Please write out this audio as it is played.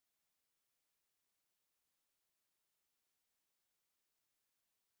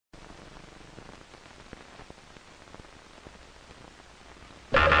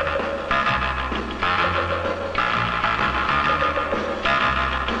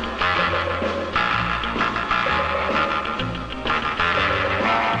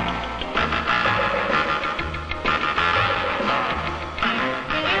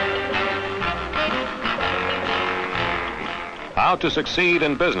How to succeed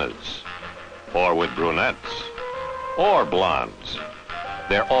in business, or with brunettes, or blondes.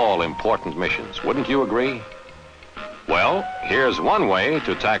 They're all important missions, wouldn't you agree? Well, here's one way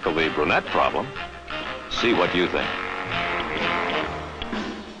to tackle the brunette problem. See what you think.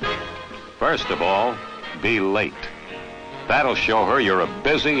 First of all, be late. That'll show her you're a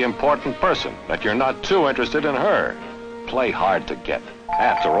busy, important person, that you're not too interested in her. Play hard to get.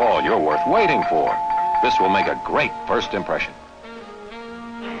 After all, you're worth waiting for. This will make a great first impression.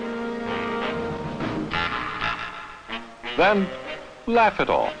 Then, laugh it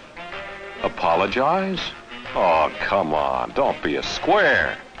off. Apologize? Oh, come on, don't be a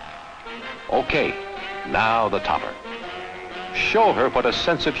square. Okay, now the topper. Show her what a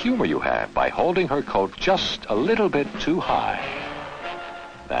sense of humor you have by holding her coat just a little bit too high.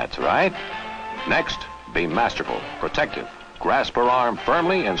 That's right. Next, be masterful, protective. Grasp her arm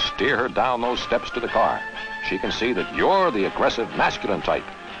firmly and steer her down those steps to the car. She can see that you're the aggressive masculine type.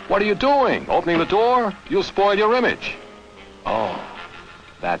 What are you doing? Opening the door? You'll spoil your image. Oh,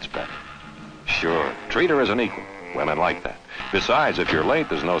 that's better. Sure, treat her as an equal. Women like that. Besides, if you're late,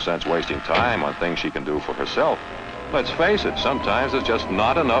 there's no sense wasting time on things she can do for herself. Let's face it, sometimes there's just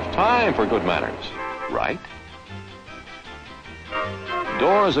not enough time for good manners, right?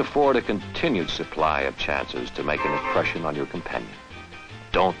 Doors afford a continued supply of chances to make an impression on your companion.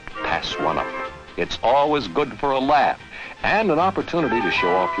 Don't pass one up. It's always good for a laugh and an opportunity to show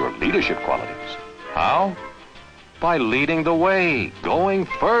off your leadership qualities. How? By leading the way, going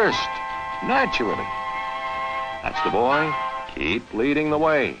first, naturally. That's the boy. Keep leading the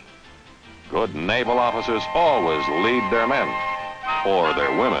way. Good naval officers always lead their men, or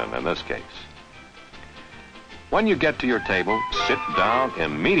their women in this case. When you get to your table, sit down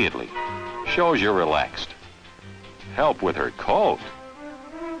immediately. Shows you're relaxed. Help with her coat.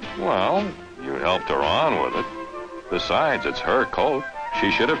 Well, you helped her on with it. Besides, it's her coat. She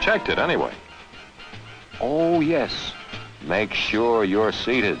should have checked it anyway. Oh, yes. Make sure you're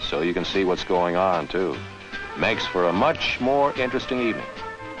seated so you can see what's going on, too. Makes for a much more interesting evening.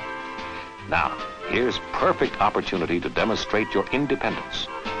 Now, here's perfect opportunity to demonstrate your independence.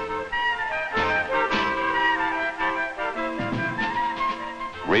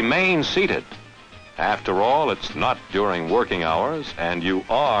 Remain seated. After all, it's not during working hours, and you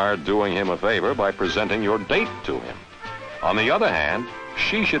are doing him a favor by presenting your date to him. On the other hand,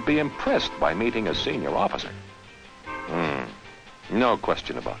 she should be impressed by meeting a senior officer. No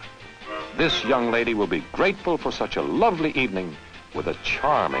question about it. This young lady will be grateful for such a lovely evening with a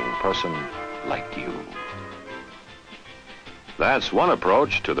charming person like you. That's one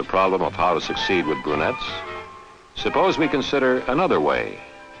approach to the problem of how to succeed with brunettes. Suppose we consider another way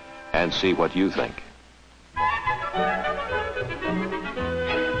and see what you think.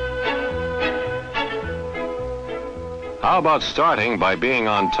 How about starting by being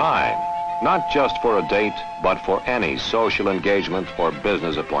on time, not just for a date, but for any social engagement or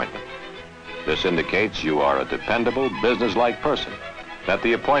business appointment? This indicates you are a dependable, businesslike person, that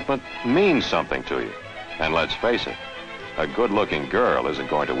the appointment means something to you. And let's face it, a good-looking girl isn't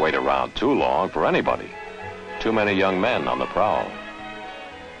going to wait around too long for anybody. Too many young men on the prowl.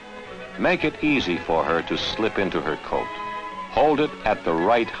 Make it easy for her to slip into her coat. Hold it at the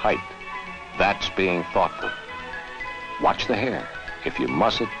right height. That's being thoughtful. Watch the hair. If you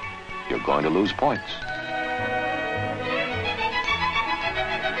muss it, you're going to lose points.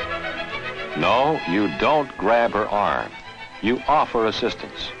 No, you don't grab her arm. You offer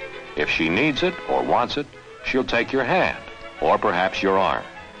assistance. If she needs it or wants it, she'll take your hand, or perhaps your arm.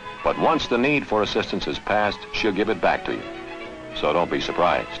 But once the need for assistance is past, she'll give it back to you. So don't be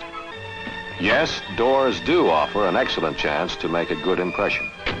surprised. Yes, doors do offer an excellent chance to make a good impression.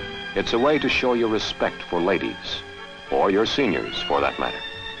 It's a way to show your respect for ladies, or your seniors for that matter.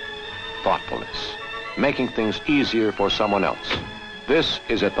 Thoughtfulness, making things easier for someone else. This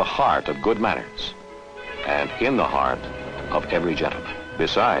is at the heart of good manners, and in the heart of every gentleman.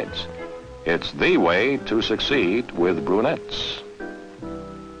 Besides, it's the way to succeed with brunettes.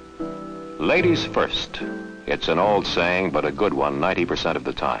 Ladies first. It's an old saying, but a good one 90% of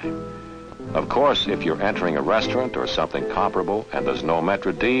the time. Of course, if you're entering a restaurant or something comparable and there's no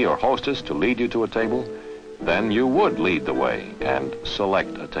maître d' or hostess to lead you to a table, then you would lead the way and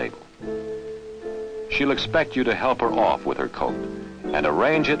select a table. She'll expect you to help her off with her coat and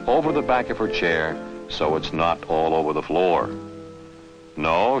arrange it over the back of her chair so it's not all over the floor.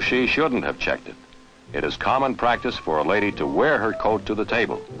 No, she shouldn't have checked it. It is common practice for a lady to wear her coat to the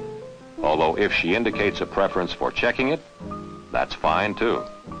table. Although if she indicates a preference for checking it, that's fine too.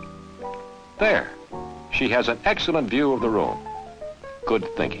 There. She has an excellent view of the room. Good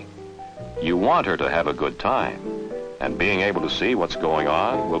thinking. You want her to have a good time. and being able to see what's going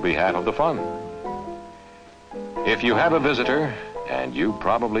on will be half of the fun. If you have a visitor, and you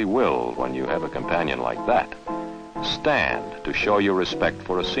probably will when you have a companion like that, stand to show your respect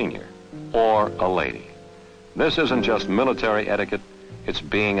for a senior or a lady. This isn't just military etiquette, it's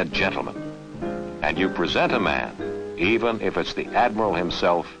being a gentleman. And you present a man, even if it's the Admiral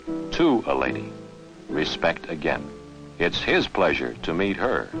himself, to a lady. Respect again. It's his pleasure to meet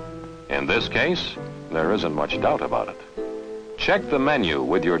her. In this case, there isn't much doubt about it. Check the menu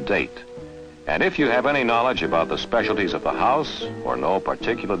with your date. And if you have any knowledge about the specialties of the house or know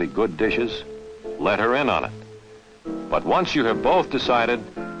particularly good dishes, let her in on it. But once you have both decided,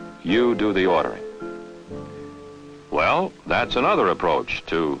 you do the ordering. Well, that's another approach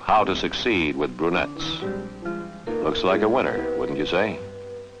to how to succeed with brunettes. Looks like a winner, wouldn't you say?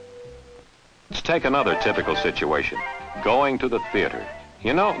 Let's take another typical situation. Going to the theater.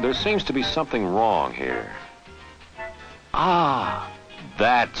 You know, there seems to be something wrong here. Ah,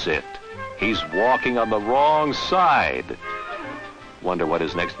 that's it. He's walking on the wrong side. Wonder what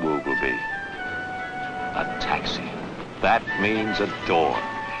his next move will be. A taxi. That means a door.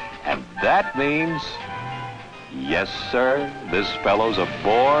 And that means... Yes, sir, this fellow's a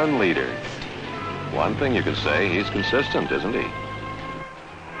born leader. One thing you could say, he's consistent, isn't he?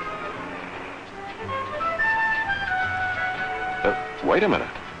 Wait a minute.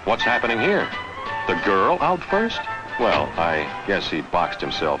 What's happening here? The girl out first? Well, I guess he boxed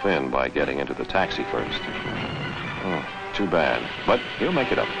himself in by getting into the taxi first. Oh, too bad. But he'll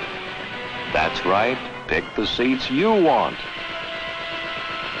make it up. That's right. Pick the seats you want.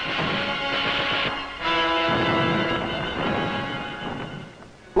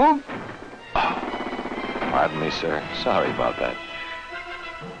 Whoop! Oh, pardon me, sir. Sorry about that.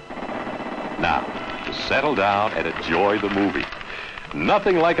 Now, to settle down and enjoy the movie.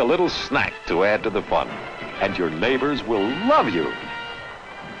 Nothing like a little snack to add to the fun. And your neighbors will love you.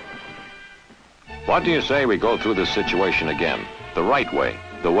 What do you say we go through this situation again? The right way.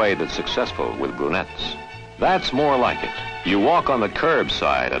 The way that's successful with brunettes. That's more like it. You walk on the curb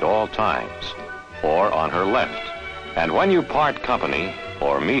side at all times. Or on her left. And when you part company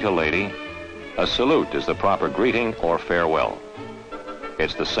or meet a lady, a salute is the proper greeting or farewell.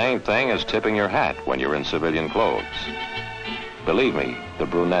 It's the same thing as tipping your hat when you're in civilian clothes. Believe me, the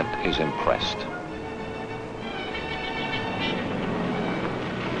brunette is impressed.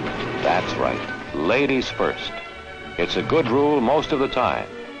 That's right. Ladies first. It's a good rule most of the time,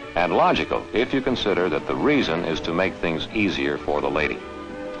 and logical if you consider that the reason is to make things easier for the lady.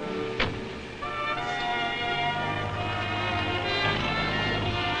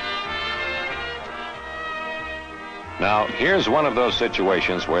 Now, here's one of those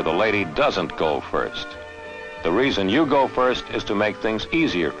situations where the lady doesn't go first. The reason you go first is to make things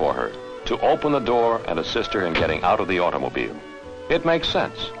easier for her, to open the door and assist her in getting out of the automobile. It makes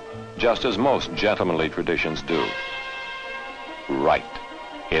sense, just as most gentlemanly traditions do. Right.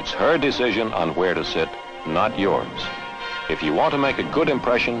 It's her decision on where to sit, not yours. If you want to make a good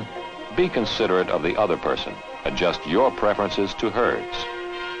impression, be considerate of the other person. Adjust your preferences to hers.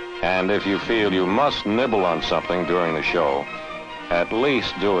 And if you feel you must nibble on something during the show, at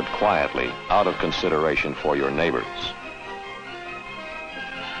least do it quietly, out of consideration for your neighbors.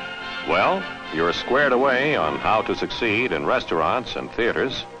 Well, you're squared away on how to succeed in restaurants and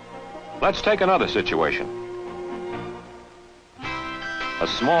theaters. Let's take another situation. A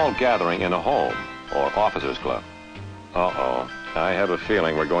small gathering in a home or officers' club. Uh-oh, I have a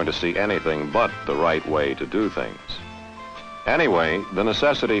feeling we're going to see anything but the right way to do things. Anyway, the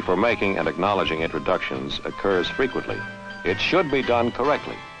necessity for making and acknowledging introductions occurs frequently. It should be done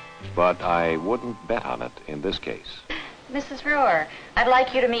correctly, but I wouldn't bet on it in this case. Mrs. Rohr, I'd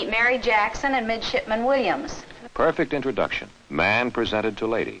like you to meet Mary Jackson and Midshipman Williams. Perfect introduction. Man presented to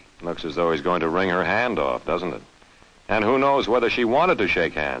lady. Looks as though he's going to wring her hand off, doesn't it? And who knows whether she wanted to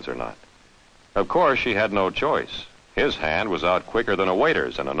shake hands or not. Of course, she had no choice. His hand was out quicker than a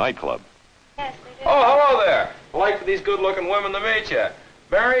waiter's in a nightclub. Yes, oh, hello there. I'd like for these good-looking women to meet you.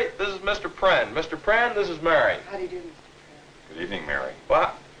 Mary, this is Mr. Pren. Mr. Pren, this is Mary. How do you do, Mr. Pren? Good evening, Mary.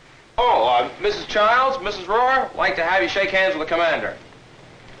 What? Oh, Mrs. Childs, Mrs. Rohr, I'd like to have you shake hands with the commander.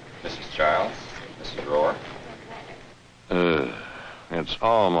 Mrs. Childs, Mrs. Rohr. It's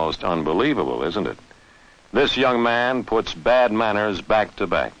almost unbelievable, isn't it? This young man puts bad manners back to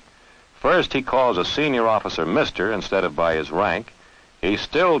back. First, he calls a senior officer Mr. instead of by his rank. He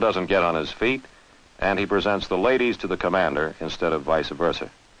still doesn't get on his feet, and he presents the ladies to the commander instead of vice versa.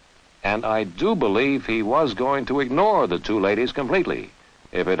 And I do believe he was going to ignore the two ladies completely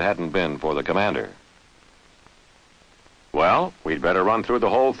if it hadn't been for the commander. Well, we'd better run through the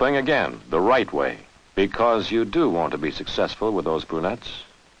whole thing again, the right way, Because you do want to be successful with those brunettes,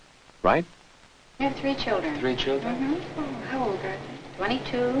 right? You have 3 children. 3 children? Mm-hmm. Oh, how old are they?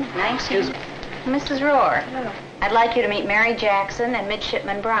 22, 19. Mrs. Rohr. Hello. I'd like you to meet Mary Jackson and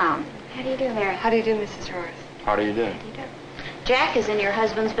Midshipman Brown. How do you do, Mary? How do you do, Mrs. Rohr? How do you do? How do you do? Jack is in your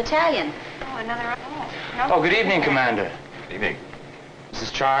husband's battalion. Oh, another... Oh, Oh, good evening, Commander. Good evening.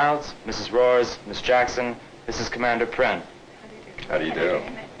 Mrs. Childs, Mrs. Roars, Miss Jackson, this is Commander Pren. How do you do?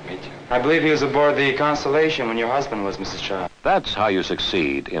 Meet you. I believe he was aboard the Constellation when your husband was, Mrs. Childs. That's how you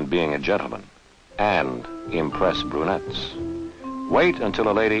succeed in being a gentleman and impress brunettes. Wait until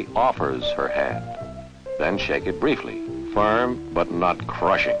a lady offers her hand. Then shake it briefly, firm but not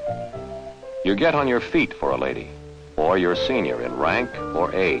crushing. You get on your feet for a lady, or your senior in rank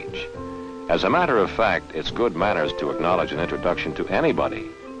or age. As a matter of fact, it's good manners to acknowledge an introduction to anybody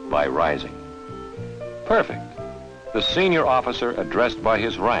by rising. Perfect. The senior officer addressed by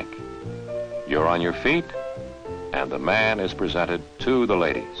his rank. You're on your feet, and the man is presented to the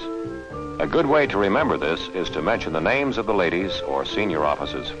ladies. A good way to remember this is to mention the names of the ladies or senior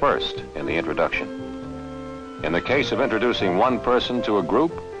officers first in the introduction. In the case of introducing one person to a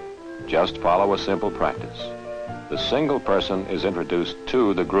group, just follow a simple practice. The single person is introduced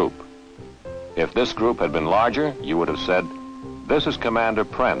to the group. If this group had been larger, you would have said, "This is Commander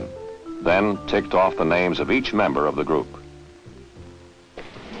Pren," then ticked off the names of each member of the group.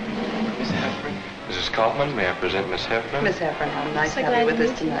 Miss Heffron. Mrs. Kaufman, may I present Miss Heffron? Miss Heffron, how nice So to have you glad with to us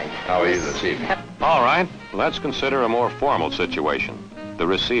meet you. tonight. How are you this evening? All right, let's consider a more formal situation, the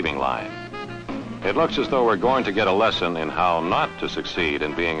receiving line. It looks as though we're going to get a lesson in how not to succeed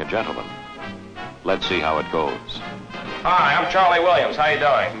in being a gentleman. Let's see how it goes. Hi, I'm Charlie Williams. How you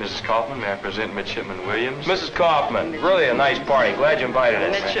doing? Mrs. Kaufman, may I present Midshipman Williams? Mrs. Kaufman, really a nice party. Glad you invited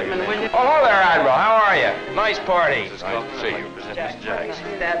us. Midshipman Williams. Oh, hello there, Admiral. How are you? Nice party. Mrs. Kaufman, see may I you. present Miss Jackson?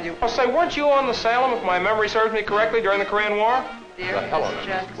 Stab you. Oh, say, weren't you on the Salem, if my memory serves me correctly, during the Korean War? Dear Hello, Mrs. Mrs.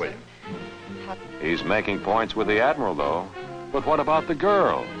 Jackson. Williams. He's making points with the Admiral, though. But what about the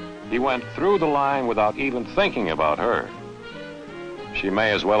girl? He went through the line without even thinking about her. She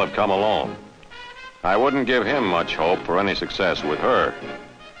may as well have come alone. I wouldn't give him much hope for any success with her.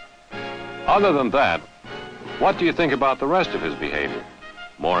 Other than that, what do you think about the rest of his behavior?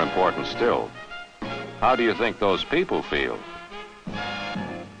 More important still, how do you think those people feel?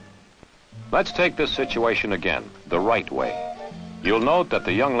 Let's take this situation again, the right way. You'll note that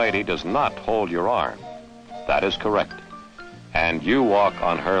the young lady does not hold your arm. That is correct. And you walk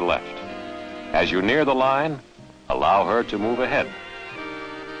on her left. As you near the line, allow her to move ahead.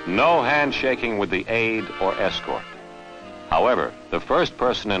 No handshaking with the aide or escort. However, the first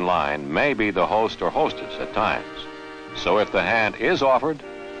person in line may be the host or hostess at times. So if the hand is offered,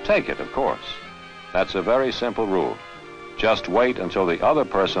 take it, of course. That's a very simple rule. Just wait until the other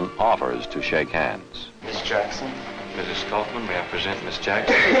person offers to shake hands. Miss Jackson? Mrs. Kaufman, may I present Miss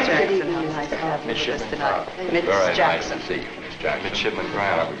Jackson? Miss Jackson, how nice to have you with us Midshipman tonight. Very Miss nice Jackson. to see you, Miss Jackson. Midshipman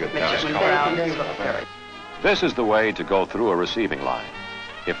Brown. Have a good time. Midshipman Brown. Very This is the way to go through a receiving line.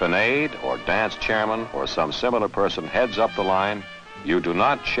 If an aide or dance chairman or some similar person heads up the line, you do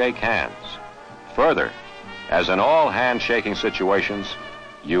not shake hands. Further, as in all handshaking situations,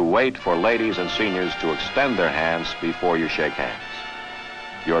 you wait for ladies and seniors to extend their hands before you shake hands.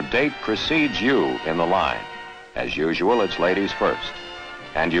 Your date precedes you in the line. As usual, it's ladies first.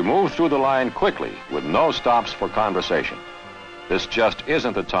 And you move through the line quickly with no stops for conversation. This just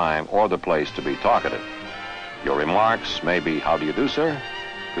isn't the time or the place to be talkative. Your remarks may be, "How do you do, sir?"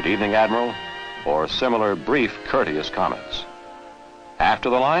 "Good evening, Admiral," or similar brief, courteous comments. After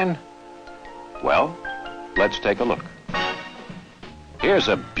the line? Well, let's take a look. Here's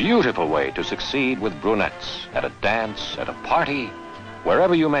a beautiful way to succeed with brunettes at a dance, at a party,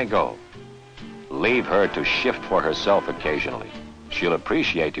 wherever you may go. Leave her to shift for herself occasionally. She'll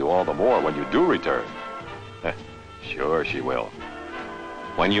appreciate you all the more when you do return. Sure she will.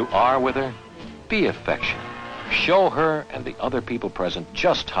 When you are with her, be affectionate. Show her and the other people present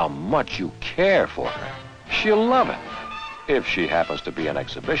just how much you care for her. She'll love it, if she happens to be an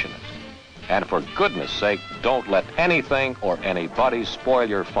exhibitionist. And for goodness sake, don't let anything or anybody spoil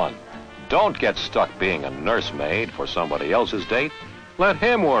your fun. Don't get stuck being a nursemaid for somebody else's date. Let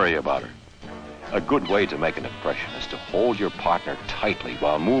him worry about her. A good way to make an impression is to hold your partner tightly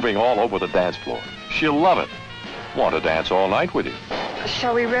while moving all over the dance floor. She'll love it. Want to dance all night with you.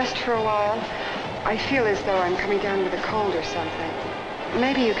 Shall we rest for a while? I feel as though I'm coming down with a cold or something.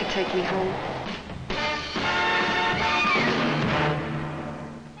 Maybe you could take me home.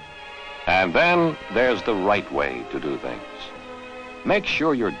 And then there's the right way to do things. Make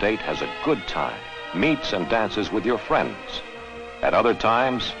sure your date has a good time, meets and dances with your friends. At other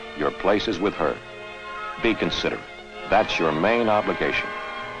times, your place is with her. be considerate. That's your main obligation.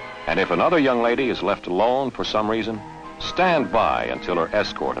 And if another young lady is left alone for some reason, stand by until her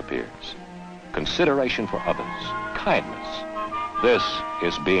escort appears. Consideration for others, kindness. This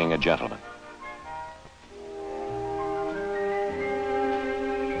is being a gentleman.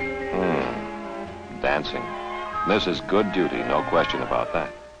 Dancing. This is good duty, no question about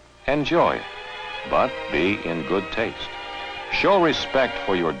that. Enjoy it, but be in good taste. Show respect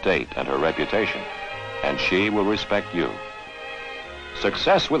for your date and her reputation, and she will respect you.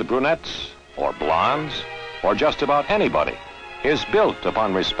 Success with brunettes, or blondes, or just about anybody, is built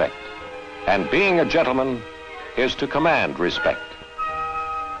upon respect. And being a gentleman is to command respect.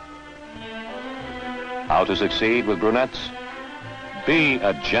 How to succeed with brunettes? Be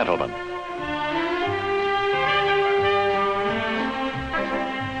a gentleman.